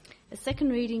The second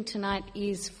reading tonight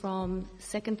is from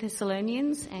 2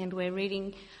 Thessalonians, and we're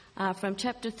reading from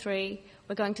chapter 3.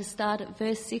 We're going to start at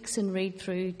verse 6 and read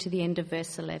through to the end of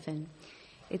verse 11.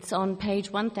 It's on page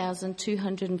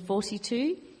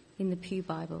 1242 in the Pew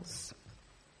Bibles.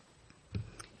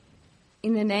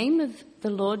 In the name of the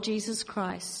Lord Jesus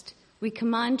Christ, we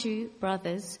command you,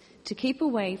 brothers, to keep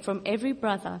away from every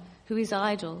brother who is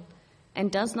idle and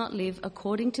does not live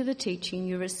according to the teaching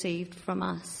you received from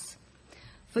us.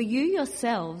 For you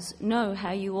yourselves know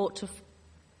how you ought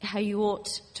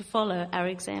to follow our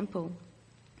example.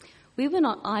 We were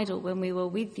not idle when we were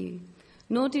with you,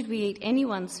 nor did we eat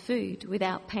anyone's food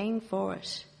without paying for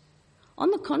it.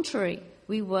 On the contrary,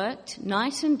 we worked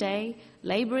night and day,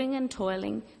 labouring and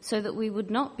toiling, so that we would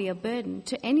not be a burden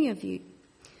to any of you.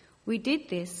 We did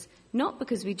this not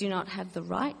because we do not have the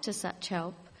right to such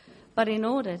help, but in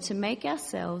order to make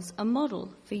ourselves a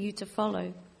model for you to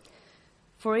follow.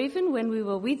 For even when we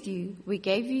were with you, we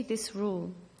gave you this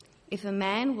rule: if a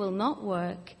man will not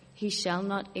work, he shall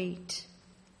not eat.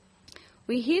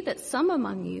 We hear that some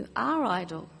among you are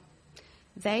idle.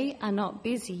 They are not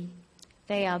busy.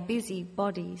 They are busy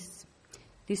bodies.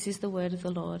 This is the word of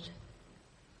the Lord.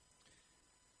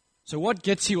 So what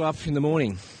gets you up in the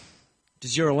morning?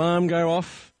 Does your alarm go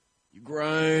off? You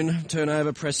groan, turn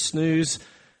over, press snooze,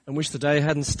 and wish the day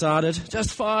hadn't started?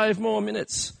 Just 5 more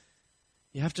minutes.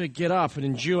 You have to get up and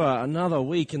endure another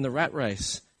week in the rat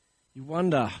race. You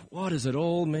wonder, what does it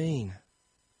all mean?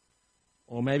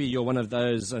 Or maybe you're one of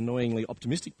those annoyingly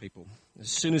optimistic people.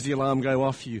 As soon as the alarm goes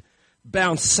off, you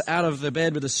bounce out of the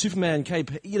bed with a Superman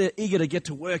cape, eager to get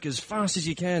to work as fast as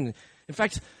you can. In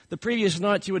fact, the previous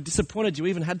night you were disappointed you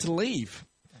even had to leave.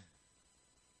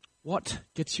 What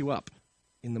gets you up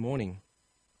in the morning?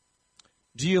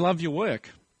 Do you love your work?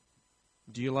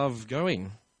 Do you love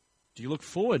going? Do you look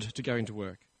forward to going to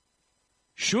work?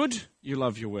 Should you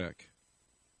love your work?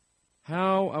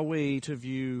 How are we to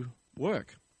view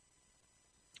work?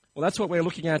 Well, that's what we're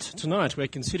looking at tonight. We're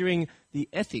considering the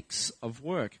ethics of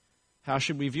work. How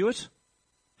should we view it?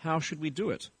 How should we do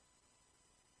it?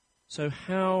 So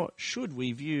how should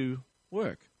we view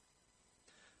work?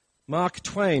 Mark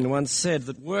Twain once said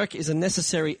that work is a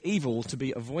necessary evil to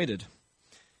be avoided.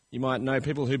 You might know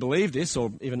people who believe this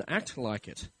or even act like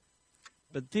it.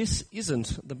 But this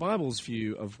isn't the Bible's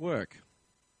view of work.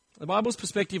 The Bible's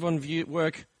perspective on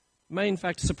work may in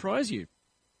fact surprise you.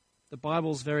 The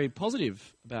Bible's very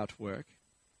positive about work,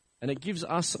 and it gives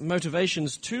us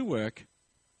motivations to work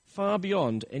far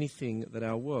beyond anything that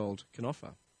our world can offer.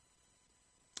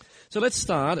 So let's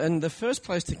start, and the first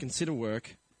place to consider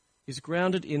work is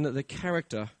grounded in the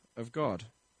character of God.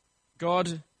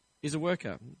 God is a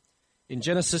worker. In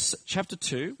Genesis chapter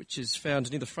 2, which is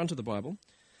found near the front of the Bible,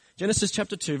 Genesis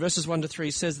chapter 2, verses 1 to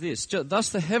 3 says this: Thus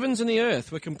the heavens and the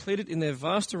earth were completed in their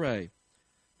vast array.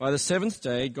 By the seventh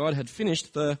day, God had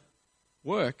finished the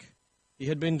work he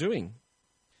had been doing.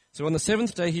 So on the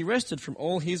seventh day, he rested from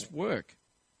all his work.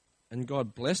 And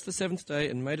God blessed the seventh day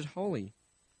and made it holy,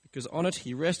 because on it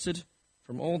he rested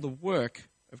from all the work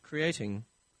of creating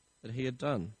that he had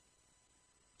done.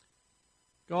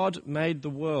 God made the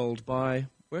world by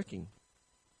working.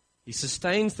 He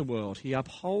sustains the world. He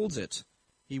upholds it.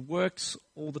 He works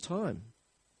all the time.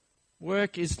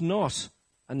 Work is not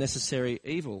a necessary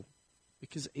evil,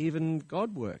 because even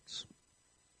God works.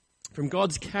 From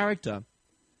God's character,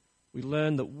 we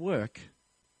learn that work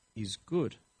is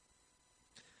good.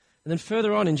 And then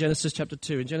further on in Genesis chapter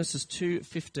 2, in Genesis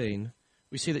 2:15,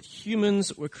 we see that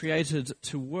humans were created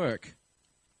to work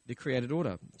the created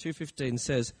order. 2:15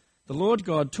 says, The Lord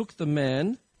God took the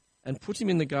man and put him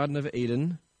in the Garden of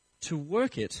Eden to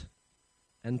work it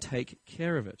and take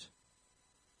care of it.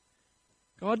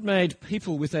 God made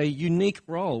people with a unique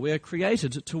role. We are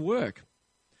created to work.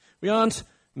 We aren't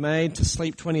made to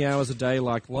sleep 20 hours a day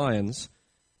like lions.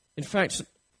 In fact,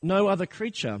 no other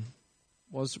creature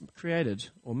was created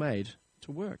or made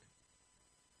to work.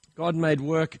 God made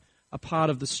work a part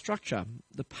of the structure,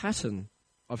 the pattern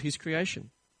of his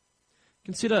creation.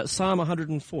 Consider Psalm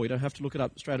 104. You don't have to look it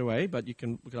up straight away, but you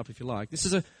can look it up if you like. This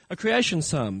is a creation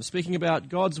psalm speaking about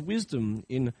God's wisdom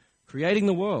in creating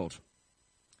the world.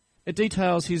 It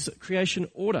details his creation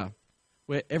order,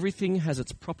 where everything has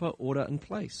its proper order and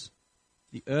place.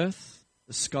 The earth,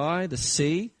 the sky, the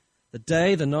sea, the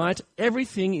day, the night,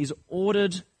 everything is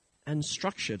ordered and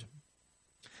structured.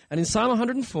 And in Psalm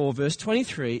 104, verse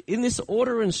 23, in this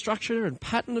order and structure and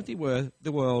pattern of the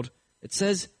world, it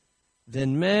says,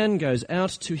 Then man goes out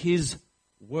to his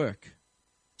work,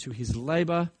 to his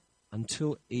labor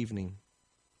until evening.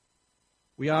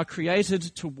 We are created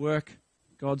to work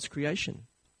God's creation.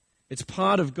 It's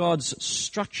part of God's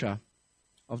structure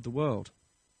of the world.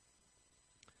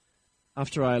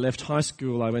 After I left high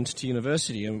school, I went to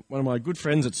university, and one of my good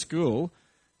friends at school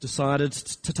decided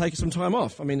to take some time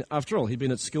off. I mean, after all, he'd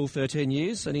been at school 13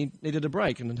 years and he needed a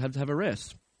break and had to have a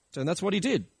rest. So that's what he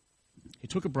did. He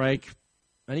took a break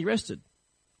and he rested.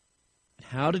 And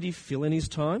how did he fill in his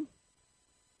time?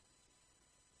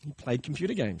 He played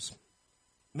computer games.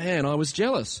 Man, I was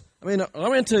jealous. I mean, I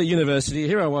went to university,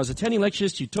 here I was attending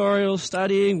lectures, tutorials,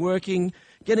 studying, working,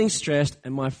 getting stressed,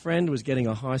 and my friend was getting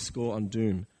a high score on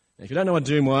Doom. Now, if you don't know what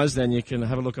Doom was, then you can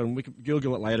have a look on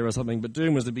Google it later or something, but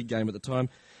Doom was the big game at the time.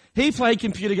 He played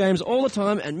computer games all the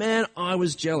time, and man, I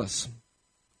was jealous.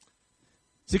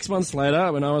 6 months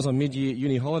later, when I was on mid-year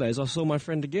uni holidays, I saw my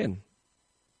friend again.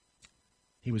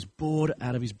 He was bored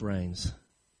out of his brains.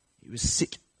 He was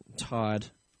sick and tired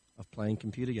of playing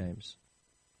computer games.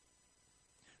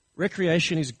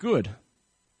 Recreation is good,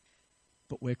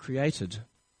 but we're created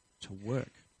to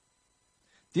work.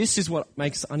 This is what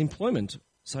makes unemployment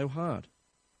so hard.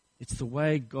 It's the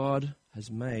way God has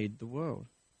made the world.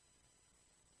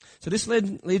 So this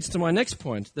leads to my next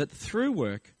point, that through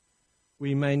work,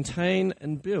 we maintain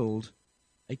and build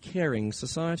a caring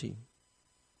society.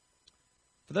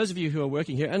 For those of you who are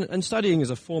working here, and studying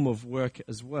is a form of work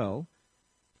as well,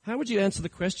 how would you answer the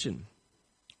question,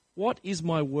 what is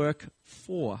my work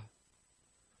for?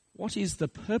 What is the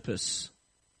purpose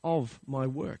of my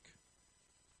work?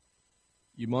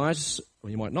 You might, or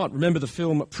you might not, remember the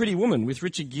film Pretty Woman with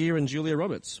Richard Gere and Julia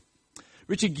Roberts.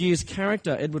 Richard Gere's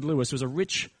character, Edward Lewis, was a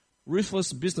rich,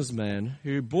 ruthless businessman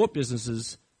who bought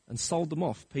businesses and sold them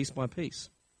off piece by piece.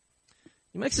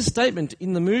 He makes a statement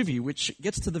in the movie which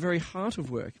gets to the very heart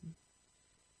of work.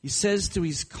 He says to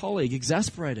his colleague,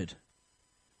 exasperated,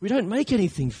 "We don't make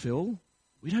anything, Phil.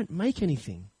 We don't make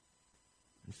anything."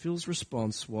 And Phil's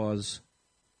response was,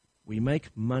 "We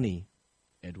make money,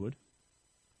 Edward."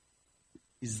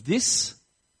 Is this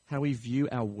how we view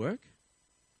our work?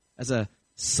 As a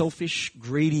selfish,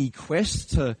 greedy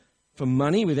quest for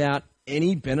money without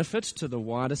any benefit to the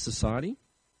wider society?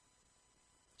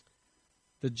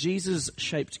 The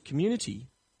Jesus-shaped community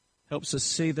helps us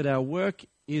see that our work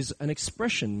is an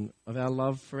expression of our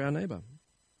love for our neighbour.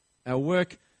 Our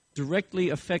work directly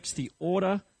affects the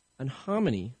order and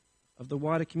harmony of the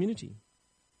wider community.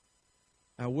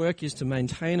 Our work is to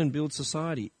maintain and build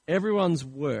society. Everyone's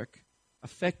work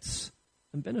affects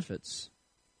and benefits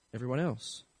everyone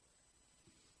else.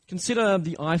 Consider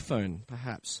the iPhone,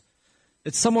 perhaps.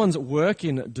 It's someone's work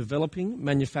in developing,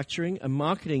 manufacturing, and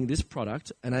marketing this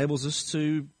product enables us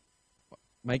to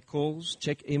make calls,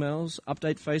 check emails,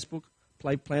 update Facebook,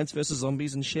 play Plants vs.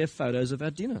 Zombies, and share photos of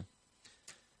our dinner.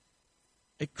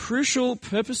 A crucial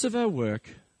purpose of our work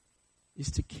is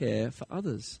to care for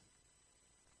others.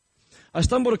 I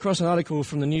stumbled across an article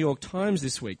from the New York Times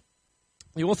this week.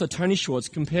 The author, Tony Schwartz,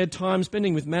 compared time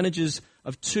spending with managers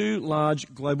of two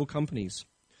large global companies.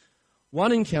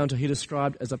 One encounter he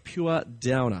described as a pure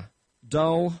downer,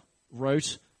 dull,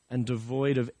 rote, and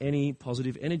devoid of any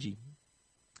positive energy.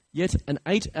 Yet an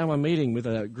 8-hour meeting with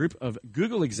a group of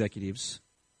Google executives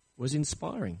was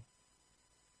inspiring.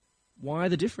 Why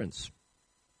the difference?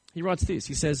 He writes this,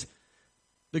 he says,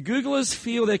 "The Googlers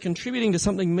feel they're contributing to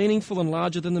something meaningful and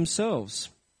larger than themselves,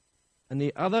 and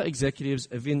the other executives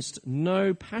evinced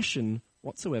no passion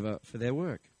whatsoever for their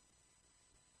work."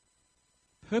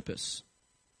 Purpose.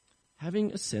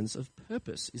 Having a sense of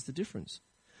purpose is the difference.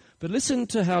 But listen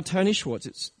to how Tony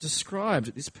Schwartz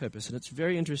described this purpose, and it's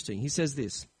very interesting. He says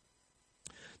this,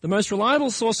 "The most reliable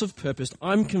source of purpose,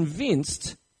 I'm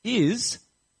convinced, is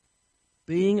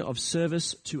being of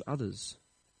service to others,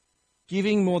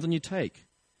 giving more than you take,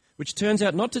 which turns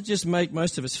out not to just make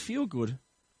most of us feel good,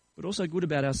 but also good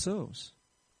about ourselves.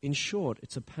 In short,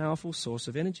 it's a powerful source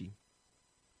of energy.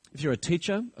 If you're a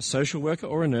teacher, a social worker,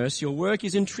 or a nurse, your work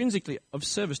is intrinsically of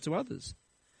service to others.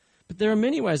 But there are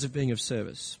many ways of being of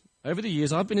service. Over the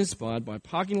years, I've been inspired by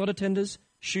parking lot attendants,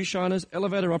 shoe shiners,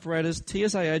 elevator operators,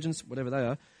 TSA agents, whatever they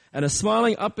are, and a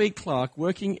smiling, upbeat clerk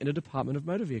working in a department of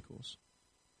motor vehicles.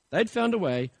 They'd found a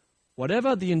way,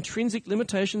 whatever the intrinsic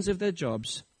limitations of their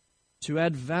jobs, to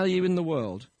add value in the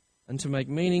world and to make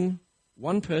meaning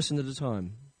one person at a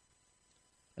time.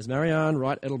 As Marianne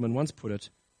Wright Edelman once put it,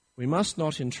 we must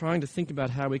not, in trying to think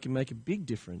about how we can make a big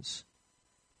difference,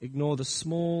 ignore the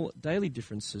small daily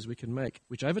differences we can make,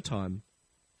 which over time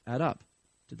add up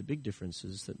to the big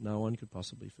differences that no one could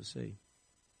possibly foresee."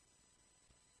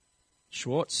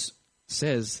 Schwartz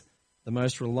says the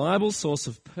most reliable source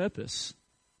of purpose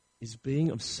is being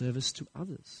of service to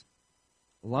others.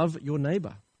 Love your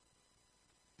neighbour.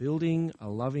 Building a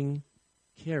loving,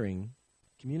 caring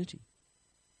community.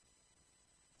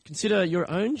 Consider your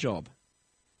own job.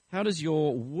 How does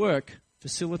your work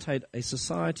facilitate a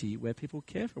society where people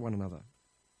care for one another.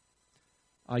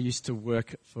 I used to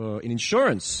work in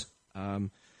insurance. I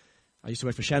used to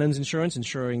work for Shannon's Insurance,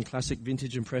 insuring classic,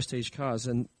 vintage and prestige cars.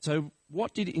 And so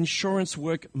what did insurance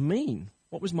work mean?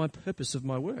 What was my purpose of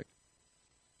my work?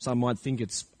 Some might think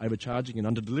it's overcharging and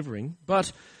under-delivering,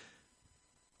 but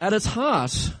at its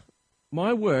heart,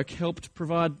 my work helped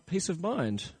provide peace of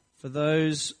mind for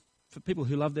people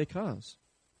who love their cars.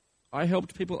 I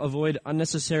helped people avoid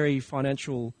unnecessary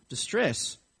financial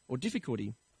distress or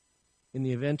difficulty in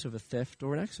the event of a theft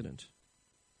or an accident.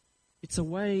 It's a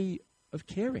way of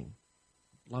caring,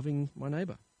 loving my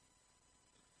neighbour.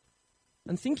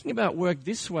 And thinking about work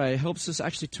this way helps us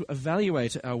actually to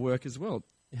evaluate our work as well.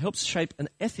 It helps shape an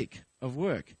ethic of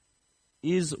work.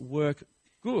 Is work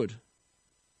good?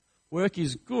 Work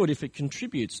is good if it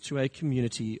contributes to a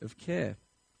community of care.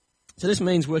 So this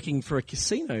means working for a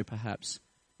casino, perhaps,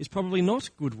 is probably not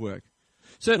good work.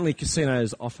 Certainly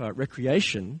casinos offer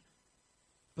recreation,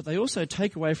 but they also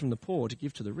take away from the poor to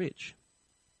give to the rich.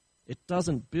 It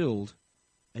doesn't build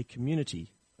a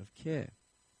community of care.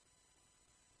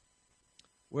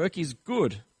 Work is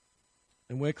good,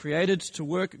 and we're created to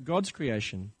work God's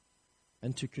creation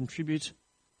and to contribute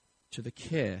to the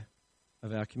care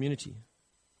of our community.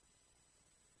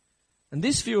 And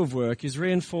this view of work is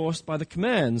reinforced by the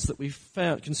commands that we've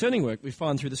found concerning work we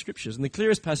find through the Scriptures. And the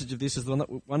clearest passage of this is the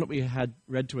one that we had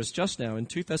read to us just now in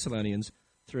 2 Thessalonians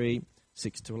 3,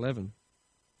 6 to 11.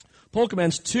 Paul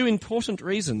commands two important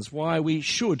reasons why we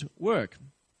should work.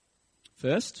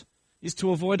 First is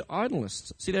to avoid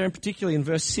idleness. See there in particular in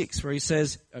verse 6 where he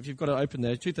says, if you've got it open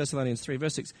there, 2 Thessalonians 3,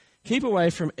 verse 6, keep away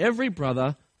from every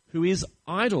brother who is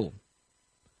idle.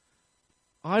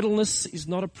 Idleness is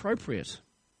not appropriate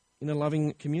in a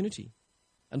loving community.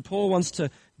 And Paul wants to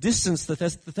distance the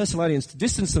Thessalonians to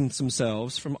distance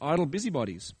themselves from idle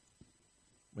busybodies.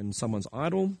 When someone's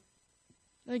idle,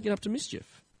 they get up to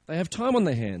mischief. They have time on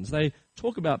their hands. They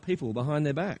talk about people behind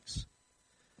their backs.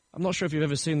 I'm not sure if you've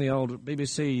ever seen the old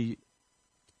BBC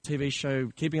TV show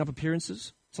Keeping Up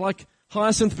Appearances. It's like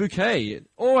Hyacinth Bouquet,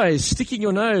 always sticking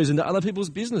your nose into other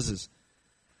people's businesses.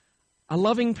 A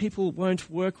loving people won't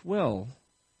work well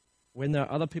when there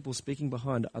are other people speaking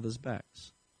behind others'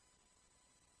 backs.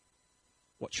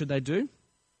 What should they do?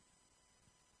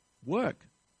 Work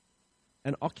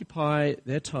and occupy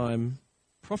their time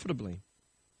profitably.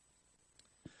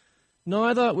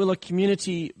 Neither will a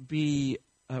community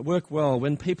work well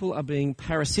when people are being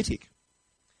parasitic.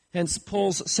 Hence,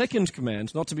 Paul's second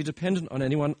command, not to be dependent on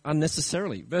anyone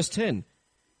unnecessarily. Verse 10,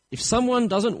 if someone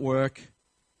doesn't work,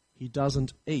 he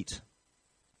doesn't eat.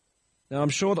 Now, I'm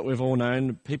sure that we've all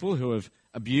known people who have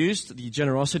abused the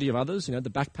generosity of others, the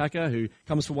backpacker who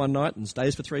comes for one night and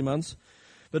stays for 3 months.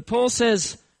 But Paul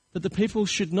says that the people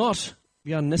should not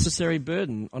be unnecessary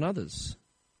burden on others.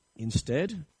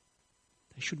 Instead,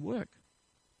 they should work.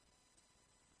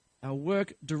 Our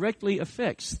work directly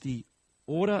affects the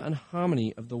order and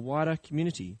harmony of the wider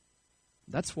community.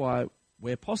 That's why,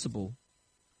 where possible,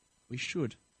 we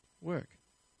should work.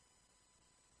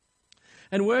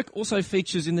 And work also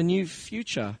features in the new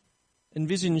future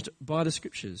envisaged by the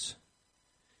Scriptures.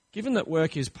 Given that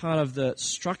work is part of the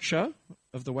structure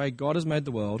of the way God has made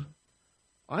the world,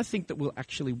 I think that we'll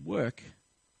actually work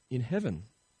in heaven.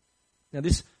 Now,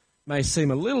 this may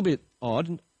seem a little bit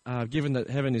odd, given that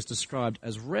heaven is described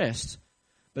as rest,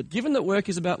 but given that work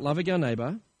is about loving our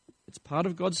neighbour, it's part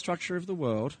of God's structure of the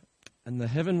world, and the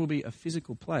heaven will be a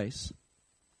physical place,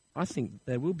 I think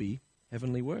there will be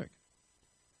heavenly work.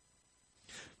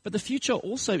 But the future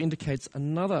also indicates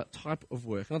another type of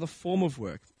work, another form of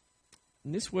work.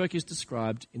 And this work is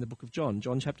described in the book of John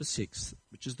chapter 6,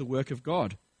 which is the work of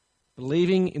God,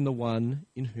 believing in the one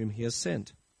in whom he has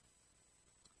sent.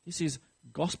 This is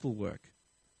gospel work,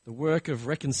 the work of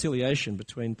reconciliation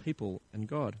between people and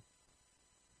God.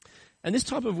 And this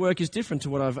type of work is different to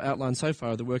what I've outlined so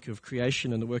far, the work of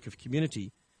creation and the work of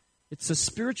community. It's a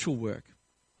spiritual work.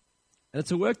 And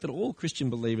it's a work that all Christian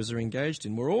believers are engaged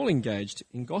in. We're all engaged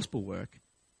in gospel work.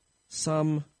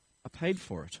 Some are paid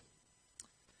for it.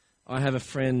 I have a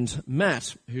friend,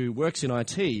 Matt, who works in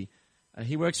IT.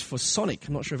 He works for Sonic.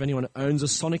 I'm not sure if anyone owns a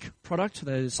Sonic product.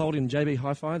 They're sold in JB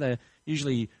Hi-Fi. They're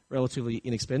usually relatively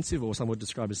inexpensive, or some would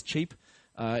describe as cheap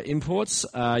imports.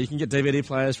 You can get DVD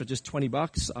players for just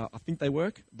 $20. I think they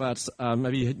work, but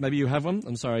maybe you have one.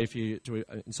 I'm sorry to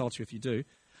insult you if you do.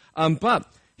 But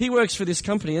he works for this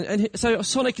company, and so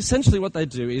Sonic, essentially what they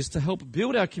do is to help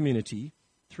build our community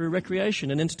through recreation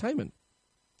and entertainment.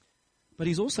 But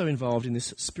he's also involved in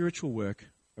this spiritual work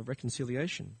of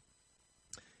reconciliation.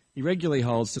 He regularly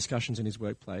holds discussions in his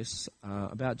workplace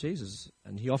about Jesus,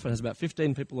 and he often has about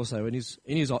 15 people or so in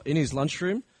his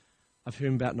lunchroom, of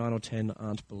whom about 9 or 10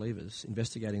 aren't believers,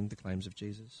 investigating the claims of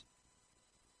Jesus.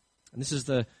 And this is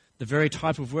the very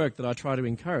type of work that I try to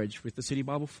encourage with the City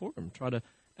Bible Forum, try to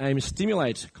aim to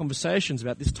stimulate conversations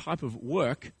about this type of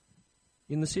work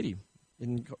in the city,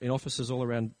 in offices all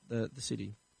around the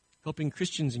city, helping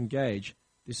Christians engage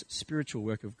this spiritual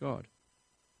work of God.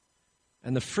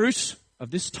 And the fruit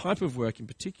of this type of work in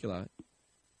particular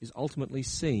is ultimately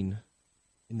seen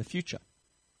in the future.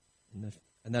 And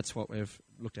that's what we've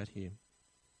looked at here.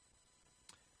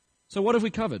 So what have we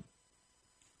covered?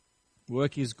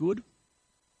 Work is good,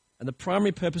 and the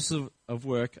primary purposes of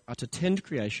work are to tend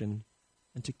creation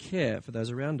and to care for those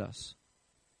around us.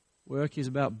 Work is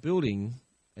about building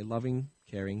a loving,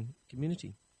 caring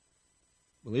community.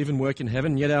 We'll even work in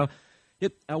heaven, yet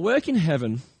our work in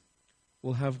heaven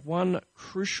will have one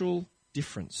crucial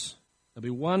difference. There'll be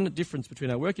one difference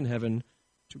between our work in heaven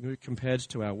compared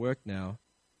to our work now.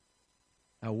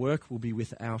 Our work will be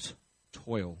without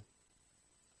toil.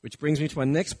 Which brings me to my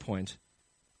next point,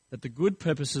 that the good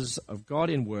purposes of God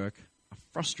in work are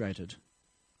frustrated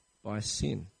by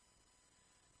sin.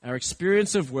 Our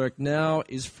experience of work now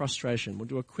is frustration. We'll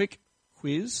do a quick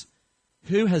quiz.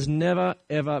 Who has never,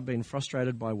 ever been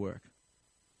frustrated by work?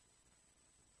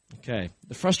 Okay,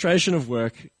 the frustration of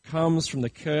work comes from the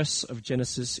curse of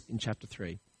Genesis in chapter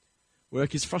 3.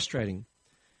 Work is frustrating.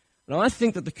 And I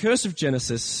think that the curse of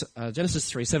Genesis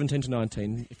 3, 17 to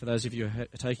 19, for those of you who are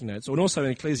taking notes, and also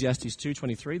in Ecclesiastes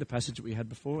 2:23, the passage that we had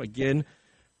before, again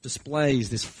displays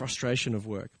this frustration of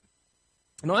work.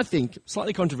 And I think,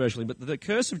 slightly controversially, but the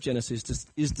curse of Genesis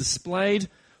is displayed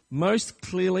most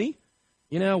clearly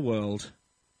in our world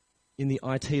in the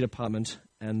IT department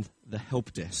and the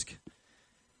help desk.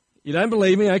 You don't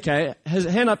believe me? Okay.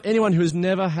 Hand up anyone who has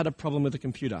never had a problem with a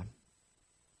computer.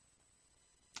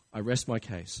 I rest my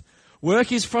case.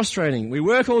 Work is frustrating. We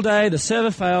work all day, the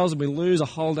server fails, and we lose a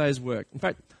whole day's work. In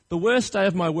fact, the worst day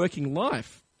of my working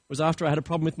life was after I had a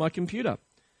problem with my computer.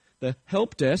 The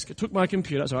help desk took my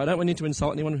computer. So I don't want to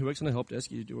insult anyone who works on the help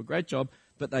desk. You do a great job.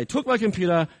 But they took my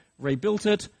computer, rebuilt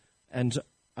it, and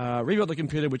rebuilt the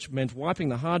computer, which meant wiping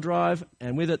the hard drive,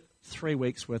 and with it, 3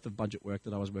 weeks' worth of budget work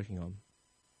that I was working on.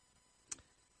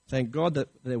 Thank God that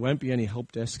there won't be any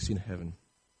help desks in heaven.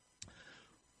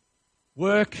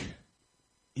 Work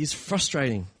is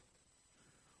frustrating.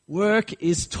 Work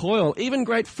is toil. Even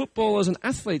great footballers and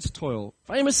athletes toil.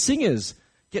 Famous singers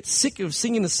get sick of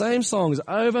singing the same songs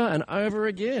over and over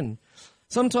again.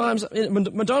 Sometimes,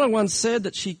 Madonna once said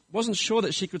that she wasn't sure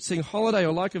that she could sing Holiday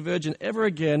or Like a Virgin ever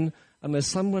again unless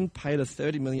someone paid her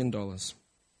 $30 million.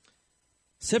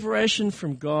 Separation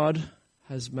from God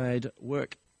has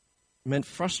meant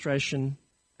frustration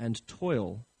and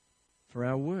toil for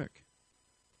our work.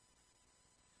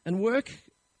 And work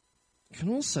can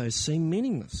also seem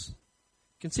meaningless.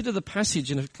 Consider the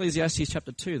passage in Ecclesiastes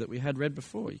chapter 2 that we had read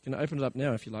before. You can open it up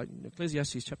now if you like.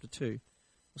 Ecclesiastes chapter 2. We'll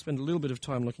spend a little bit of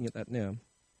time looking at that now.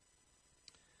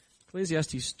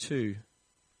 Ecclesiastes 2.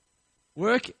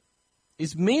 Work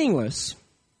is meaningless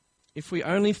if we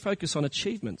only focus on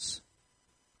achievements,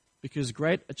 because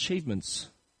great achievements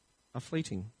are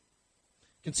fleeting.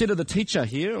 Consider the teacher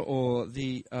here, or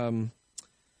the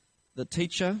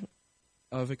teacher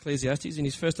of Ecclesiastes. In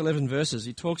his first 11 verses,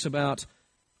 he talks about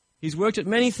he's worked at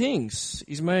many things.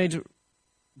 He's made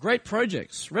great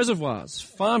projects, reservoirs,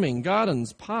 farming,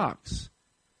 gardens, parks.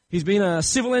 He's been a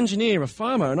civil engineer, a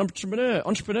farmer, an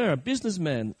entrepreneur, a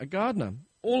businessman, a gardener,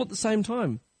 all at the same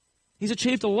time. He's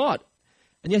achieved a lot,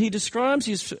 and yet he describes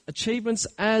his achievements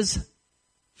as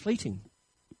fleeting,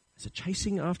 as a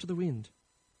chasing after the wind,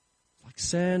 like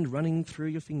sand running through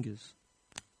your fingers.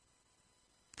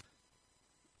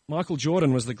 Michael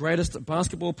Jordan was the greatest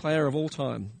basketball player of all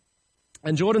time.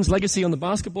 And Jordan's legacy on the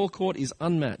basketball court is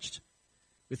unmatched.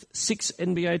 With 6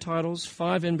 NBA titles,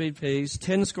 5 MVPs,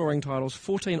 10 scoring titles,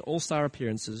 14 All-Star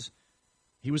appearances,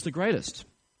 he was the greatest.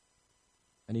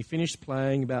 And he finished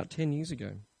playing about 10 years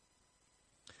ago.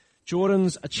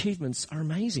 Jordan's achievements are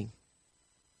amazing.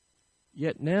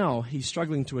 Yet now he's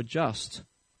struggling to adjust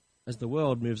as the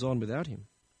world moves on without him.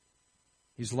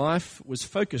 His life was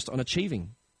focused on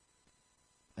achieving.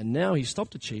 And now he's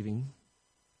stopped achieving.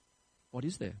 What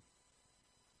is there?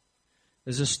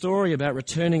 There's a story about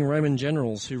returning Roman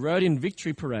generals who rode in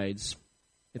victory parades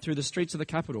through the streets of the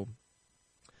capital.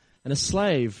 And a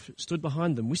slave stood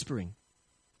behind them whispering,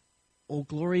 "All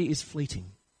glory is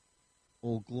fleeting.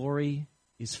 All glory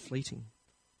is fleeting."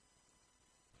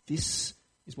 This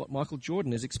is what Michael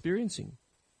Jordan is experiencing.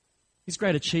 His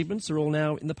great achievements are all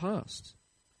now in the past.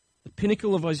 The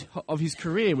pinnacle of his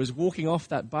career was walking off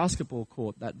that basketball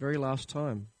court that very last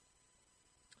time.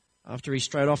 After he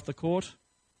strayed off the court,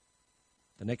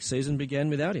 the next season began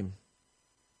without him.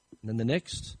 And then the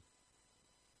next.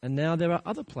 And now there are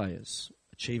other players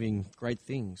achieving great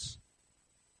things.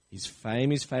 His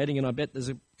fame is fading, and I bet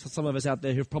there's some of us out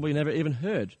there who've probably never even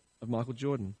heard of Michael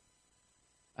Jordan.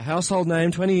 A household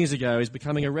name 20 years ago is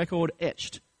becoming a record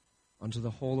etched onto the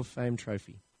Hall of Fame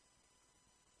trophy.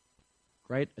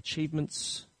 Great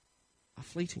achievements are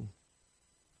fleeting.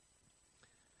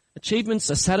 Achievements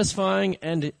are satisfying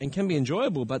and can be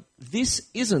enjoyable, but this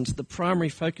isn't the primary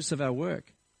focus of our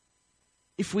work.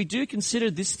 If we do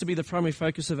consider this to be the primary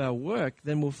focus of our work,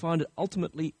 then we'll find it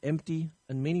ultimately empty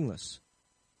and meaningless,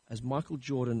 as Michael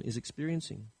Jordan is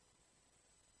experiencing.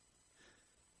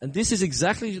 And this is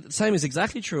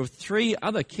exactly true of three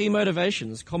other key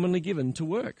motivations commonly given to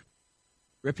work: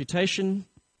 reputation,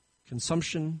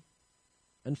 consumption,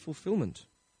 and fulfillment.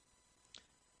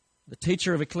 The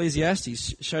teacher of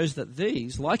Ecclesiastes shows that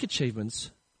these, like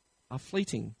achievements, are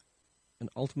fleeting and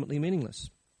ultimately meaningless.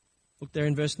 Look there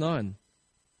in verse 9.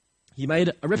 He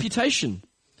made a reputation.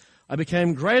 I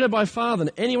became greater by far than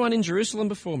anyone in Jerusalem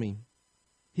before me.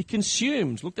 He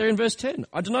consumed. Look there in verse 10.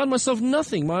 I denied myself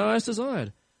nothing my eyes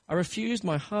desired. I refused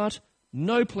my heart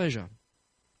no pleasure.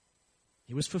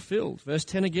 He was fulfilled. Verse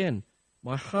 10 again.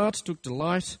 My heart took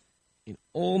delight in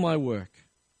all my work.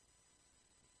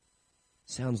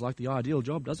 Sounds like the ideal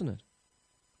job, doesn't it?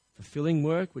 Fulfilling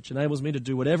work which enables me to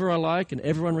do whatever I like and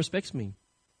everyone respects me.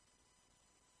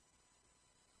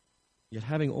 Yet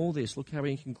having all this, look how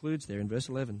he concludes there in verse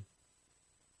 11.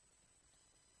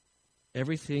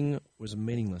 Everything was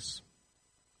meaningless,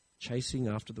 chasing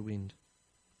after the wind.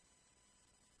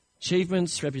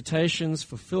 Achievements, reputations,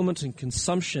 fulfillment and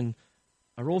consumption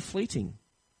are all fleeting.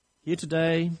 Here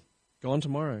today, gone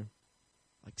tomorrow,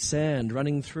 like sand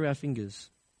running through our fingers.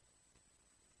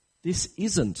 This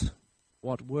isn't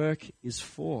what work is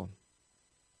for.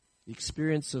 The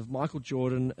experience of Michael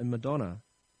Jordan and Madonna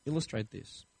illustrate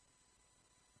this.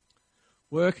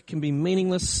 Work can be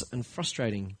meaningless and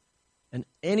frustrating, and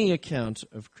any account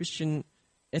of Christian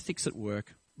ethics at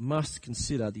work must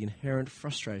consider the inherent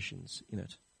frustrations in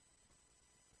it.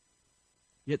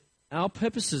 Yet our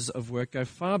purposes of work go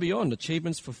far beyond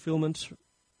achievements, fulfillment,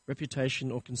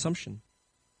 reputation, or consumption.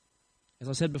 As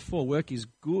I said before, work is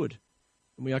good,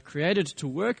 and we are created to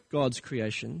work God's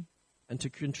creation and to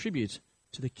contribute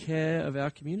to the care of our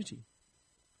community.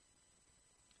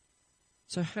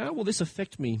 So how will this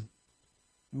affect me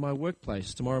in my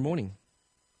workplace tomorrow morning?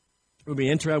 When we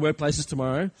enter our workplaces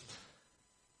tomorrow,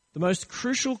 the most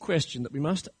crucial question that we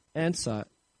must answer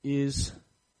is,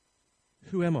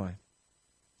 who am I?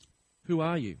 Who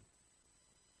are you?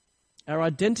 Our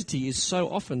identity is so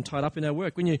often tied up in our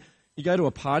work. When you go to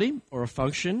a party or a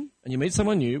function and you meet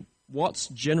someone new, what's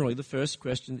generally the first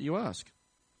question that you ask?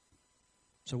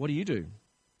 So what do you do?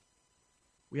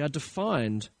 We are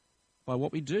defined by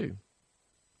what we do.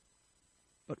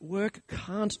 But work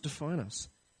can't define us.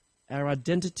 Our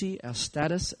identity, our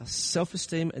status, our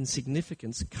self-esteem and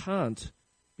significance can't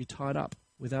be tied up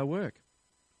with our work.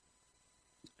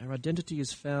 Our identity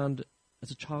is found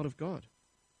as a child of God.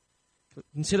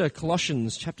 Consider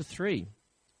Colossians chapter 3.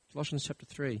 Colossians chapter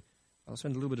 3. I'll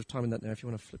spend a little bit of time on that now if you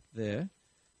want to flip there.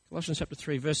 Colossians chapter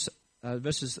 3,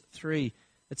 verses 3,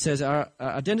 it says, our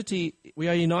identity, we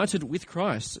are united with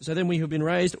Christ. So then we have been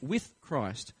raised with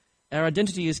Christ. Our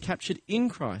identity is captured in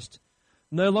Christ.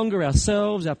 No longer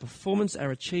ourselves, our performance,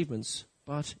 our achievements,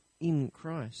 but in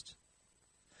Christ.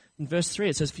 In verse 3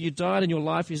 it says, for you died and your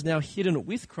life is now hidden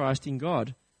with Christ in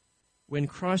God. When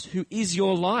Christ, who is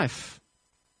your life,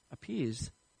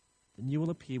 appears, then you will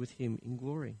appear with him in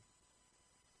glory.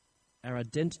 Our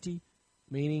identity,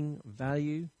 meaning,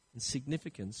 value, and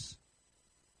significance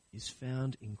is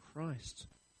found in Christ.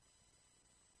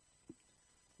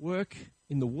 Work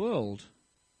in the world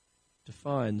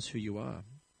defines who you are.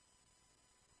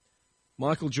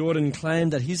 Michael Jordan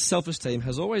claimed that his self-esteem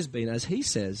has always been, as he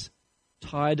says,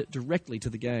 tied directly to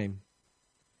the game.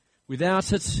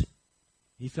 Without it,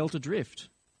 he felt adrift.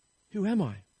 Who am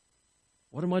I?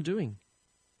 What am I doing?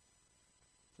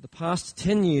 For the past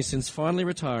 10 years since finally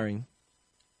retiring,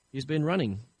 he's been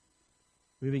running,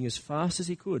 moving as fast as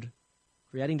he could,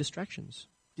 creating distractions,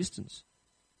 distance,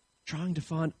 trying to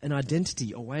find an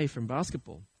identity away from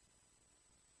basketball.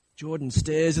 Jordan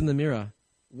stares in the mirror,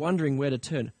 wondering where to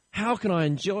turn. How can I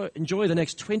enjoy the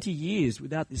next 20 years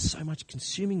without this so much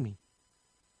consuming me?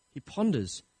 He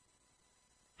ponders,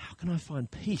 how can I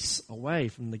find peace away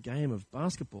from the game of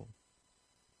basketball?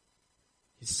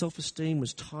 His self-esteem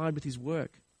was tied with his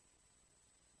work.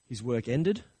 His work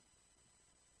ended,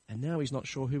 And now he's not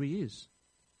sure who he is.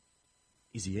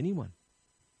 Is he anyone?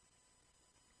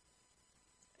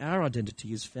 Our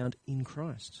identity is found in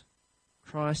Christ.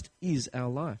 Christ is our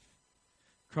life.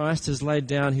 Christ has laid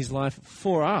down his life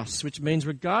for us, which means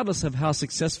regardless of how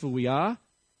successful we are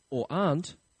or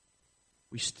aren't,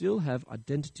 we still have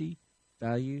identity,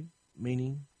 value,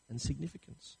 meaning, and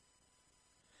significance.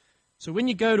 So when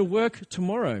you go to work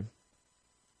tomorrow,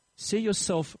 see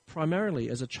yourself primarily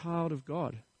as a child of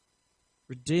God,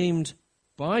 redeemed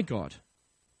by God,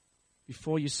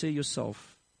 before you see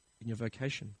yourself in your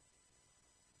vocation.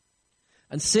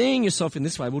 And seeing yourself in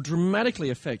this way will dramatically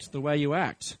affect the way you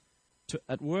act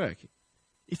at work.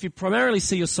 If you primarily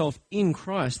see yourself in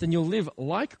Christ, then you'll live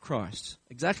like Christ,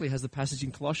 exactly as the passage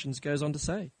in Colossians goes on to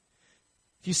say.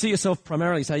 If you see yourself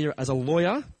primarily, say, you're as a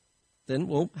lawyer, then,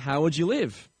 well, how would you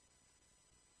live?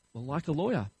 Well, like a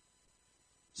lawyer.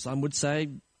 Some would say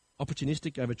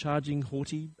opportunistic, overcharging,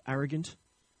 haughty, arrogant.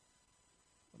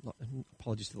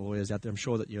 Apologies to the lawyers out there, I'm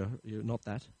sure that you're not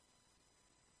that.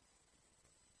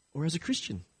 Or as a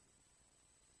Christian.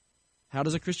 How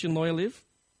does a Christian lawyer live?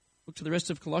 Look to the rest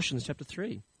of Colossians chapter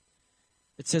 3.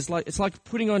 It says it's like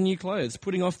putting on new clothes,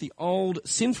 putting off the old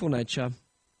sinful nature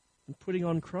and putting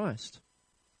on Christ.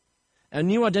 Our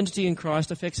new identity in Christ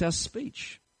affects our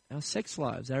speech, our sex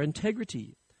lives, our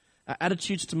integrity, our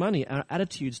attitudes to money, our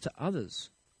attitudes to others.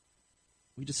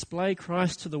 We display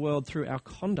Christ to the world through our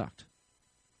conduct,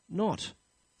 not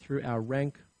through our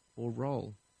rank or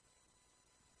role.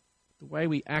 The way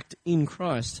we act in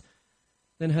Christ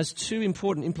then has two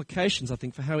important implications, I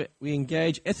think, for how we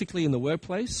engage ethically in the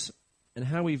workplace and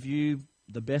how we view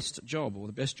the best job or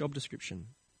the best job description.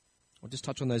 I'll just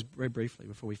touch on those very briefly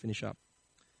before we finish up.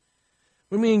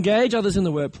 When we engage others in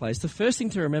the workplace, the first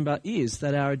thing to remember is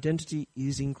that our identity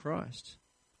is in Christ.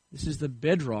 This is the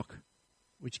bedrock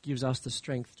which gives us the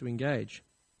strength to engage.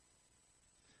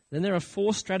 Then there are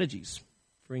 4 strategies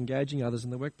for engaging others in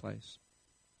the workplace.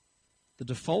 The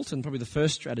default, and probably the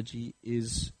first strategy,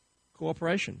 is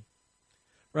cooperation.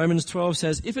 Romans 12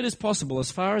 says, if it is possible,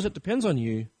 as far as it depends on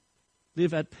you,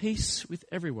 live at peace with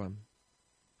everyone.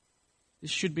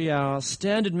 This should be our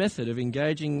standard method of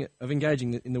engaging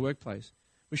in the workplace.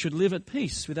 We should live at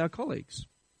peace with our colleagues.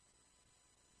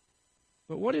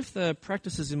 But what if the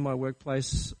practices in my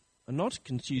workplace are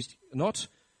not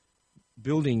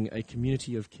building a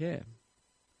community of care?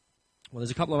 Well,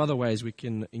 there's a couple of other ways we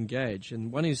can engage,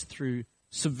 and one is through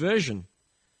subversion.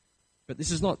 But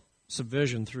this is not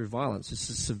subversion through violence, this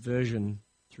is subversion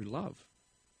through love.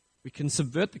 We can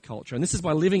subvert the culture, and this is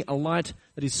by living a light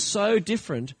that is so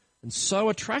different and so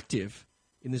attractive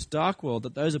in this dark world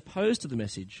that those opposed to the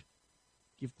message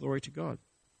give glory to God.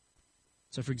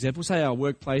 So, for example, say our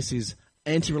workplace is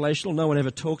anti-relational, no one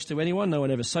ever talks to anyone, no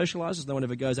one ever socializes, no one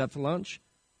ever goes out for lunch.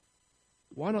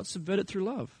 Why not subvert it through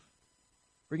love?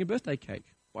 Bring a birthday cake,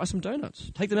 buy some donuts,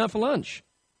 take them out for lunch,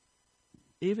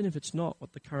 even if it's not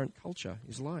what the current culture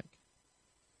is like.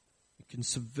 We can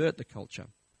subvert the culture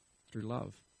through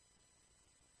love.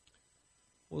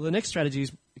 Well, the next strategy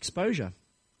is exposure.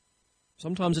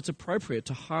 Sometimes it's appropriate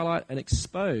to highlight and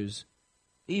expose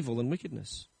evil and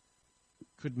wickedness. It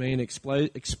could mean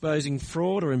exposing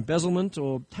fraud or embezzlement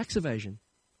or tax evasion.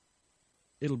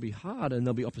 It'll be hard and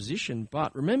there'll be opposition,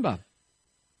 but remember,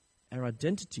 our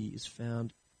identity is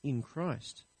found in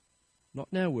Christ, not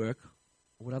in our work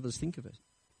or what others think of it.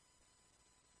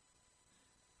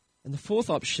 And the fourth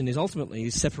option is ultimately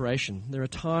separation. There are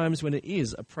times when it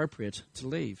is appropriate to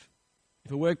leave.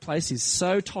 If a workplace is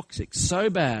so toxic, so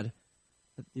bad,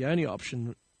 that the only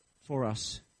option for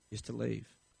us is to leave.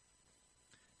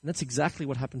 And that's exactly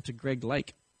what happened to Greg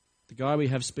Lake, the guy we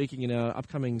have speaking in our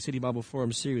upcoming City Bible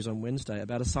Forum series on Wednesday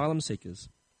about asylum seekers.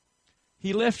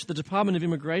 He left the Department of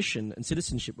Immigration and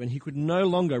Citizenship when he could no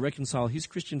longer reconcile his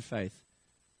Christian faith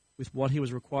with what he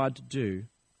was required to do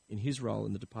in his role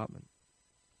in the department.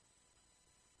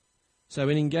 So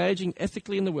in engaging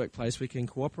ethically in the workplace, we can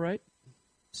cooperate,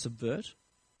 subvert,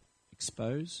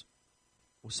 expose,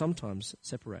 or sometimes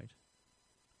separate.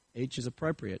 Each is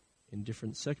appropriate in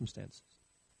different circumstances.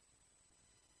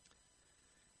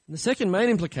 And the second main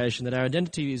implication that our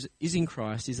identity is in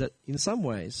Christ is that in some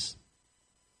ways,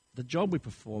 the job we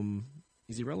perform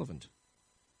is irrelevant.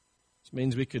 This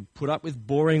means we could put up with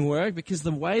boring work because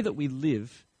the way that we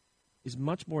live is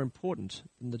much more important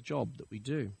than the job that we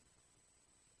do.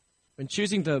 When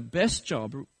choosing the best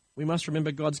job, we must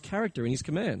remember God's character and his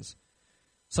commands.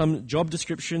 Some job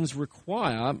descriptions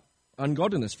require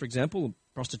ungodliness. For example,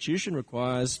 prostitution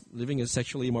requires living a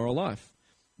sexually immoral life.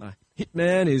 A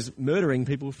hitman is murdering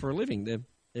people for a living.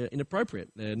 They're inappropriate.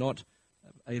 They're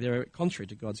contrary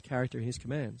to God's character and his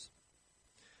commands.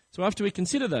 So after we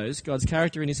consider those, God's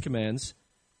character and his commands,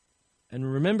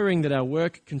 and remembering that our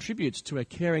work contributes to a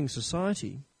caring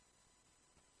society,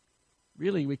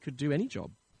 really we could do any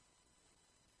job.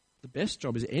 The best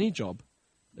job is any job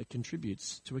that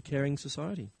contributes to a caring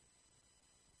society.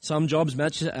 Some jobs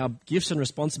match our gifts and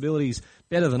responsibilities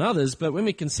better than others, but when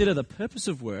we consider the purpose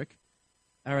of work,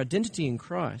 our identity in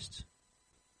Christ,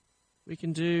 we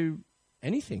can do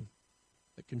anything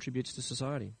that contributes to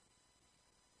society.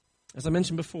 As I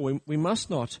mentioned before, we must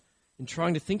not, in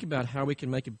trying to think about how we can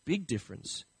make a big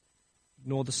difference,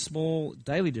 ignore the small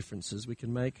daily differences we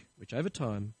can make, which over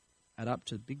time add up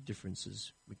to big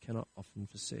differences we cannot often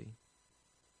foresee.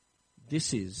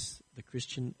 This is the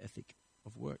Christian ethic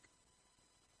of work.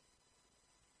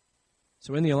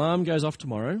 So when the alarm goes off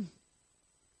tomorrow,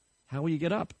 how will you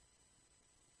get up?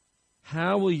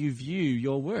 How will you view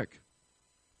your work?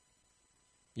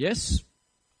 Yes,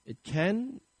 it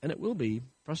can and it will be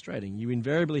frustrating. You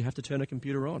invariably have to turn a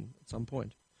computer on at some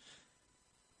point.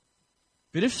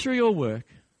 But if through your work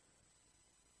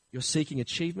you're seeking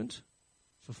achievement,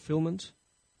 fulfillment,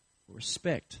 or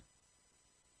respect,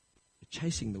 you're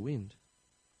chasing the wind.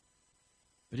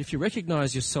 But if you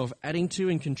recognize yourself adding to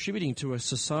and contributing to a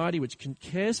society which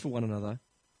cares for one another,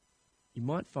 you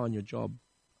might find your job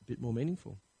a bit more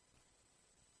meaningful.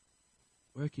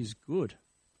 Work is good.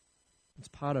 It's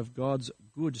part of God's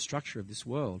good structure of this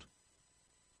world.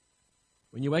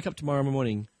 When you wake up tomorrow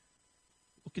morning,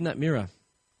 look in that mirror.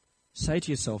 Say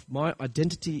to yourself, my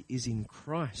identity is in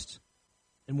Christ.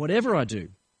 And whatever I do,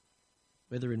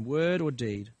 whether in word or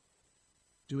deed,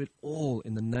 do it all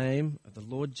in the name of the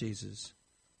Lord Jesus,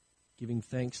 giving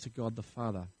thanks to God the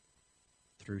Father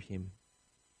through him.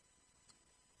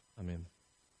 Amen.